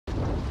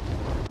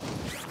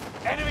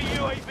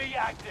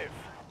active.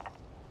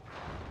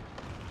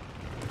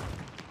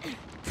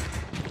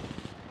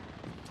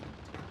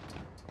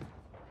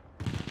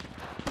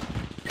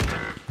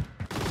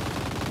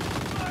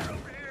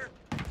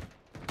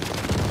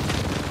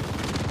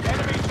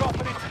 Enemy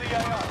dropping into the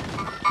AO.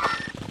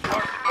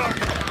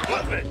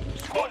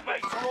 Squad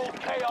mates are all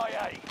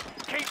KIA.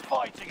 Keep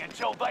fighting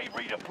until they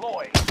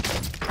redeploy.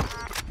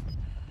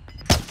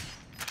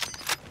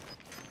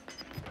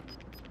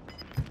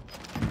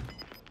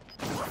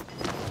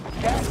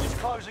 Gas is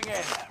closing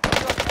in.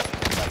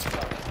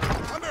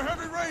 Under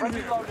heavy rain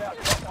Friendly here. loadout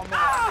drop on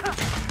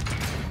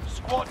the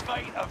Squad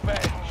mate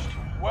avenged.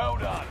 Well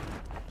done.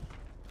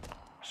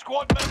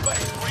 Squad member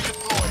is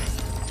redeployed.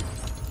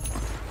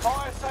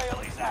 Fire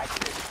sale is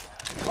active.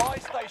 Buy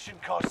station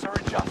costs are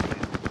adjusted.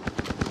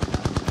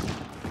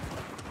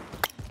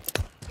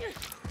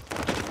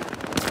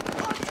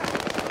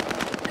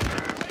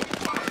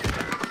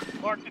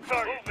 Mark the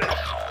target. Move it.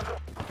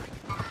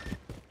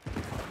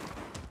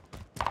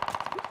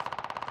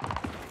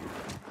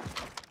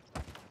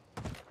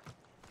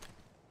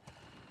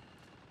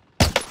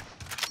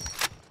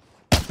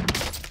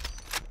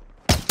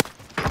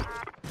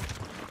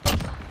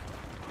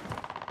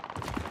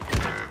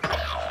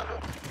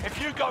 If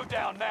you go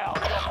down now,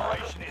 the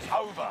operation is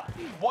over.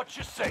 Watch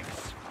your six.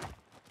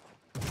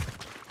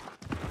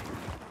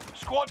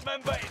 Squad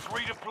member is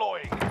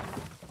redeploying.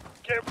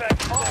 Get back.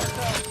 Fire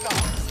sales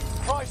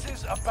done.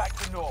 Prices are back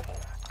to normal.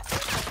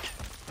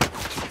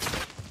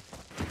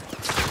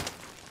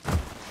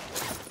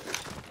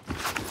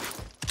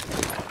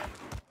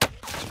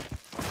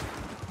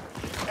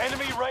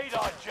 Enemy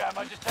radar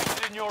jammer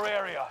detected in your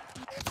area.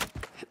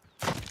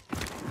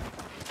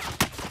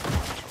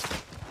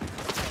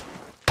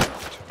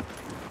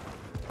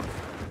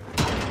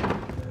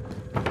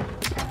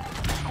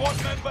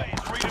 Squad member is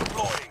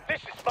redeploying.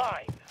 This is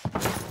fine.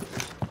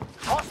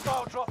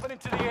 Hostile dropping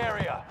into the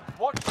area.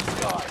 Watch the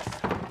skies.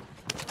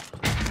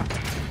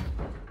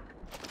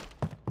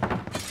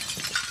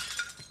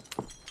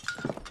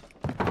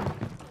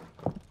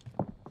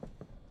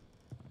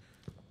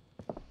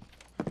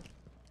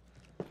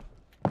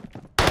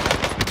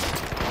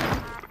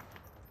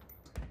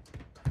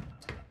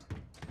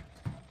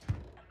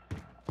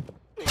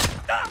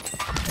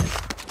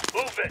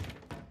 Move it.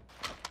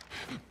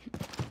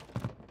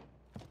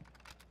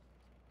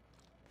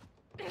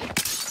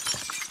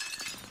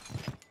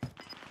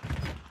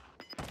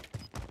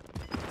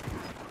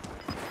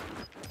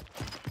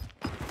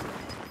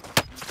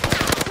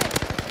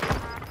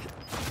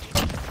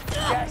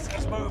 Gas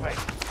is moving.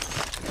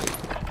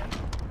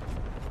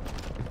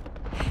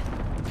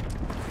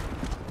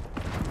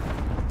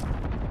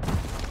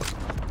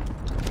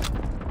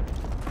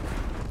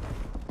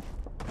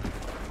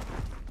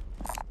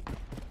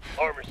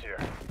 Armor's here.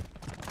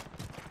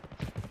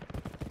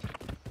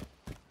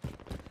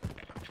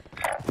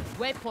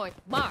 Waypoint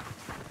marked.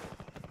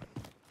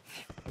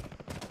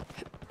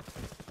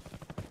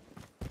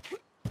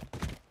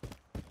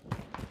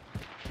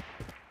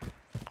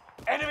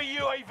 Enemy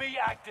UAV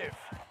active.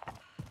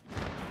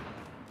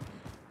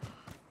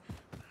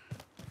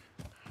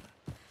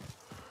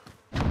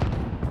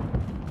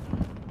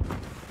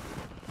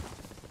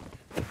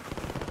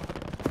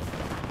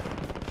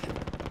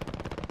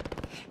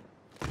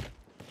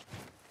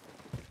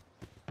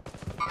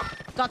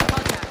 Got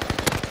contact.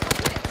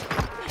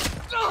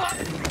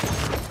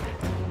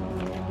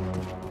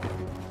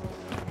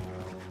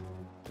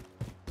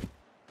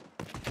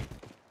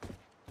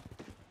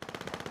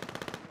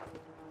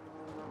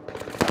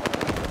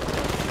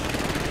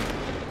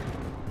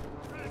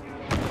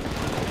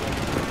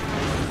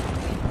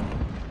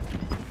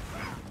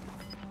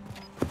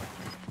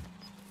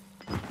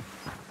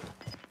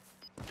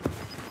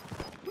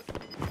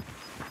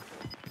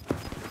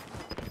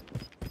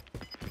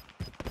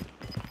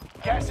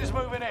 Gas is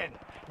moving in.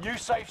 New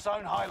safe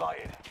zone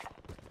highlighted.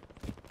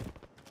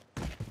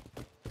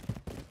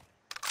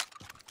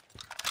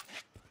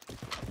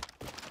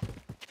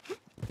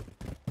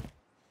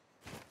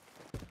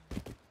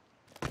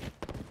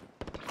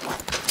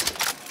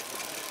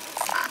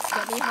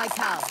 Get me high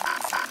cal.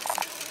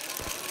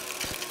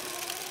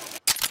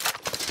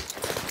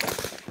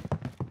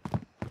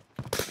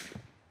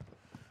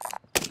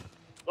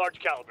 Large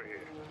caliber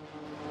here.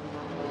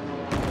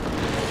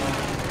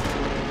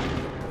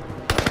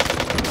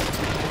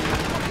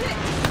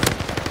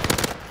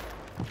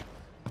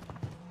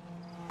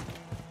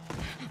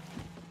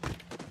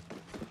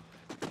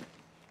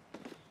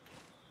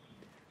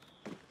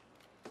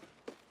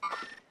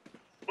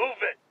 Move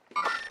it.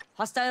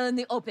 Hostile in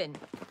the open.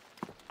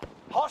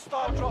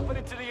 Hostile dropping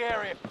into the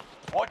area.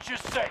 Watch your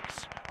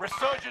six.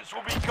 Resurgence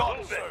will be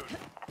gone soon.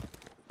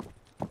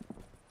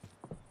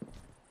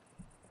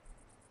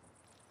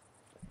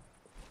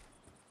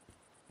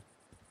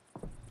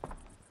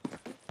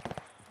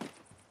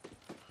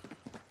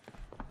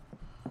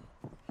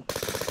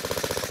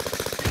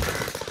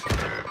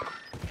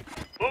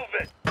 Move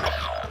it.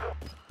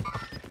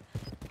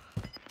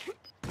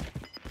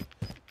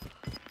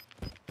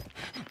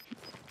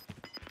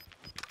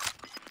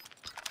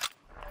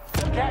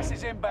 Gas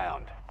is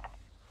inbound.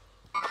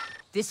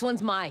 This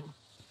one's mine.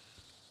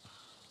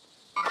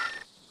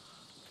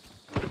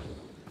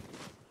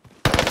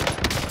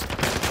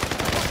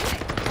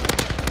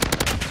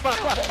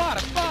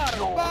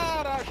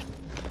 Para!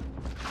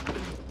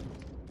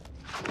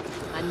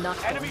 I'm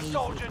not Enemy going easy.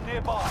 soldier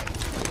nearby.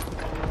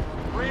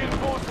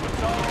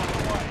 Reinforcements are on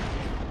the way.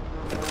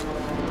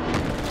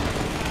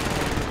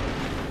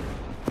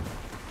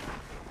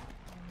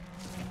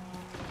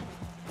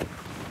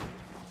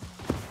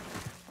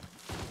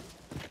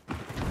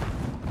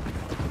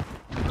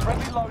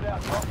 Friendly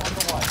loadout drop on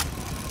the way.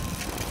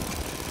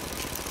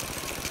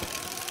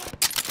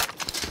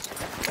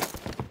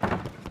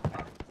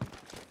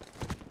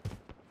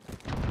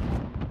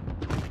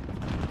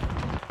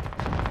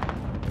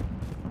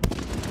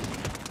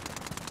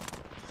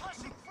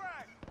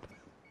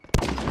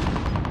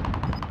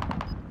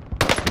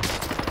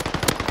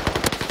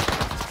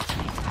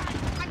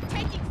 I'm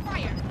taking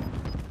fire.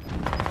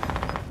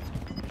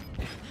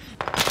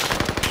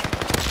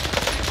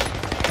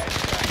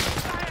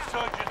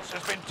 Insurgents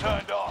has been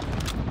turned off.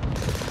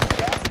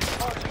 Gas is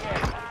closing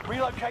in.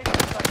 Relocating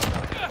the safe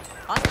zone.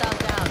 Hostile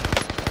down.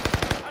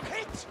 I'm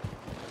hit!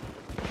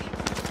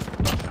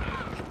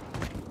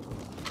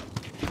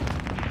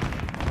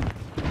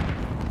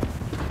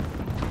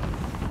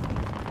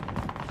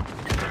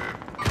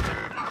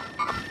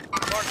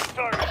 Mark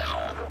target.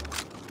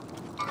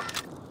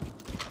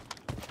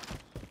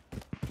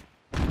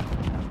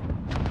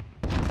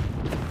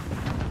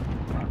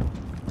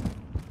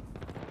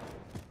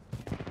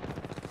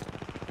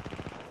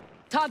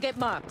 Target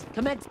marked.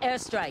 Commence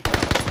airstrike.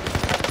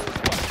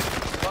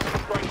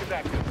 Strike is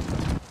active.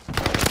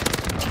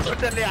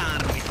 delle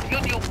armi, figlio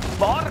di un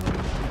porco!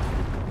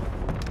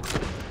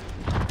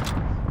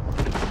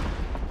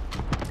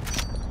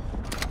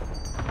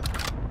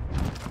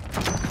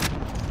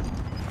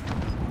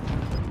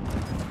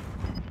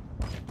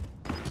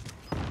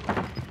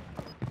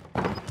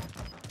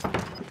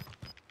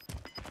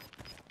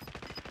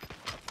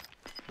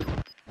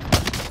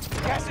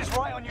 Gas is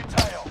right on your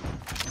tail.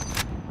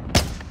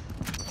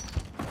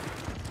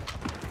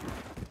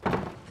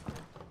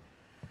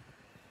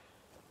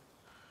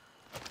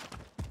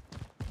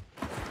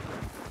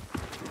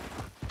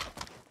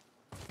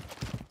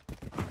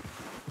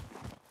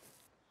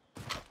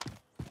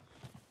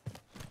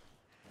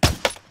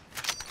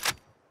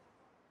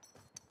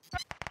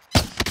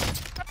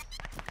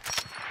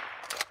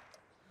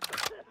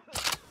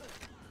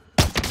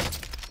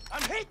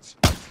 I'm hit!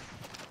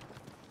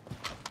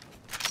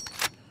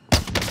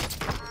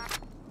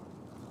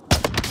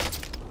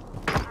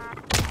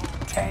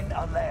 Ten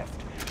are left.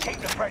 Keep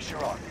the pressure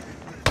on.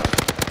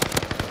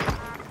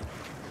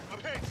 I'm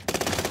hit!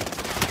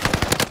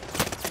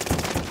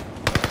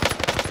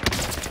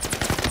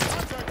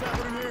 Contact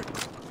happening here.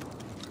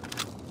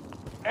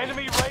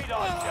 Enemy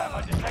radar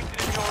jammer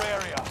detected in your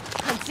area.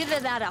 Consider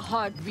that a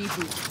hard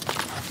reboot.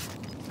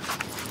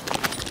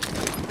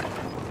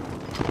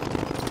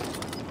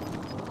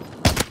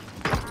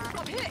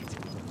 I'm hit.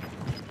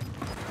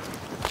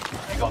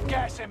 They got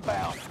gas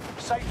inbound.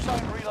 Safe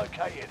zone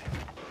relocated.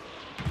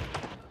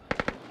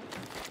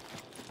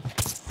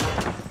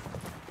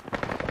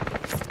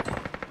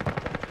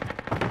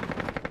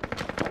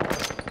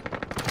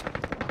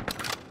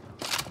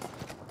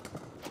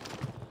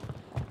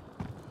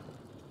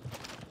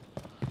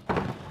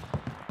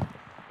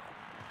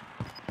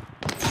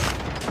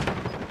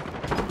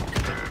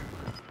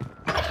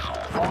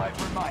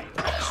 Five remain.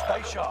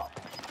 Stay sharp.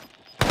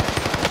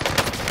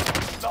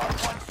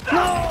 Last one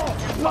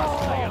standing. You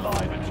must stay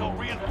alive until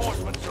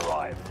reinforcements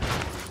arrive.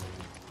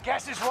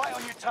 Gas is right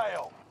on your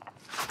tail.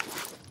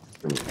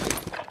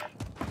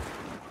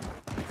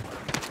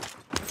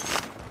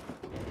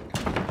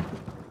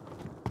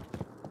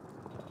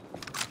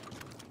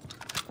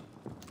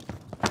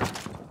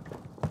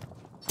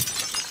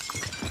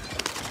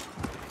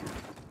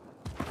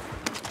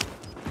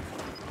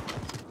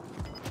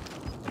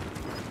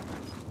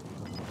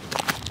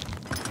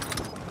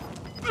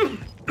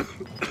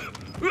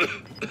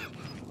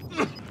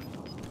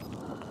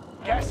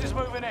 Gas is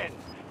moving in.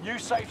 New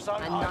safe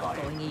zone I'm not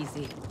highlighted. going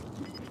easy.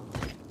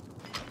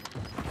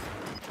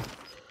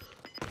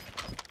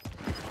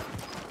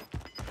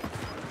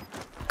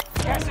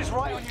 Gas is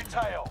right on your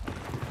tail.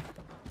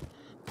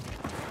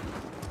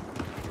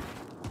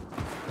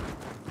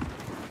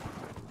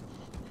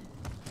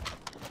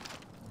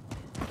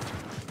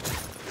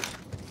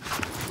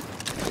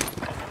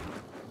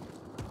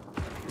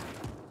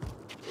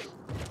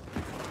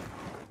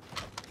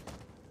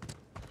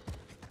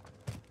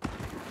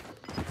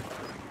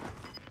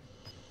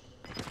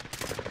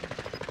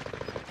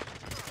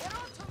 Get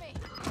onto me.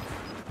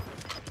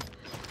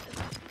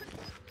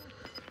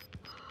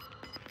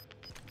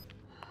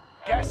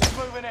 Gas is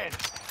moving in.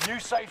 New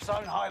safe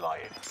zone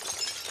highlighted.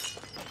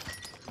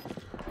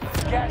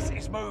 Gas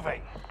is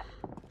moving.